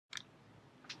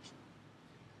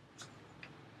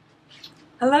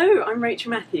Hello, I'm Rachel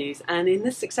Matthews, and in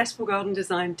this Successful Garden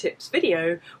Design Tips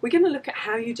video we're going to look at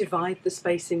how you divide the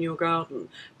space in your garden,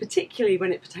 particularly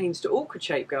when it pertains to orchid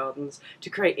shaped gardens,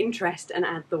 to create interest and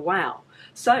add the wow.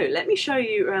 So let me show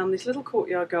you around this little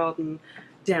courtyard garden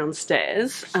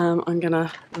downstairs. I'm going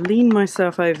to lean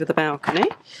myself over the balcony.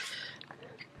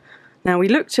 Now, we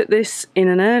looked at this in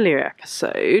an earlier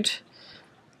episode,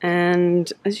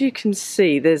 and as you can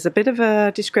see there's a bit of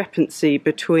a discrepancy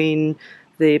between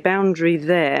the boundary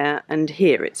there and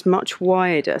here. It's much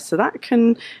wider, so that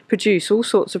can produce all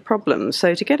sorts of problems.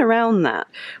 So to get around that,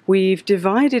 we've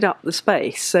divided up the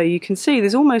space, so you can see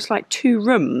there's almost like two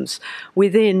rooms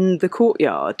within the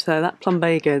courtyard. So that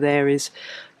plumbago there is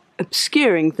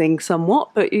obscuring things somewhat,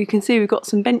 but you can see we've got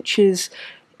some benches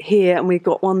here and we've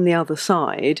got one the other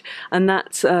side, and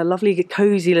that's a lovely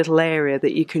cozy little area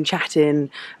that you can chat in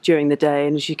during the day.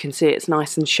 And as you can see, it's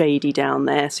nice and shady down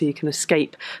there, so you can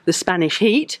escape the Spanish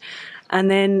heat. And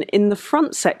then in the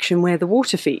front section where the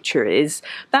water feature is,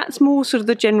 that's more sort of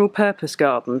the general purpose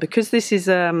garden. Because this is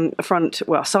a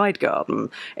side garden,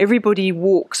 everybody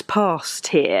walks past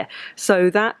here. So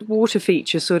that water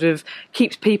feature sort of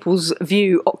keeps people's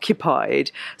view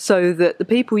occupied, so that the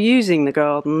people using the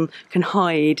garden can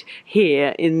hide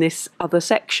here in this other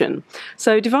section.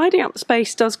 So dividing up the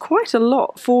space does quite a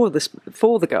lot for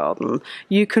the garden.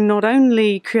 You can not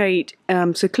only create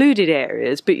secluded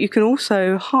areas, but you can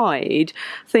also hide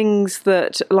things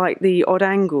that, like the odd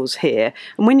angles here,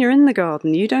 and when you're in the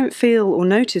garden you don't feel or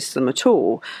notice them at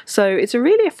all. So it's a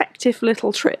really effective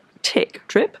little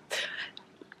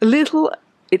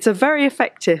It's a very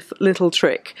effective little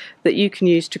trick that you can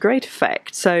use to great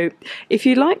effect. So if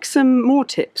you'd like some more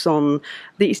tips on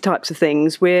these types of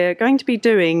things, we're going to be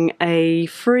doing a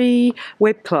free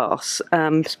web class,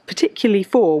 particularly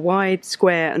for wide,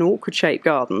 square and orchid shaped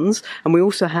gardens. And we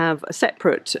also have a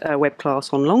separate web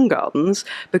class on long gardens,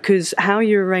 because how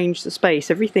you arrange the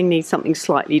space, everything needs something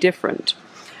slightly different.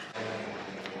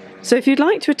 So if you'd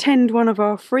like to attend one of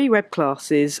our free web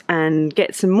classes and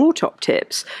get some more top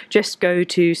tips, just go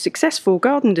to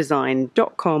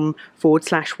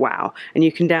successfulgardendesign.com/wow, and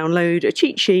you can download a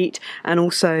cheat sheet, and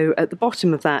also at the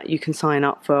bottom of that you can sign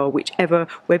up for whichever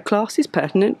web class is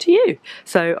pertinent to you.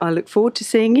 So I look forward to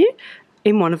seeing you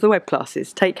in one of the web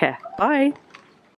classes. Take care. Bye.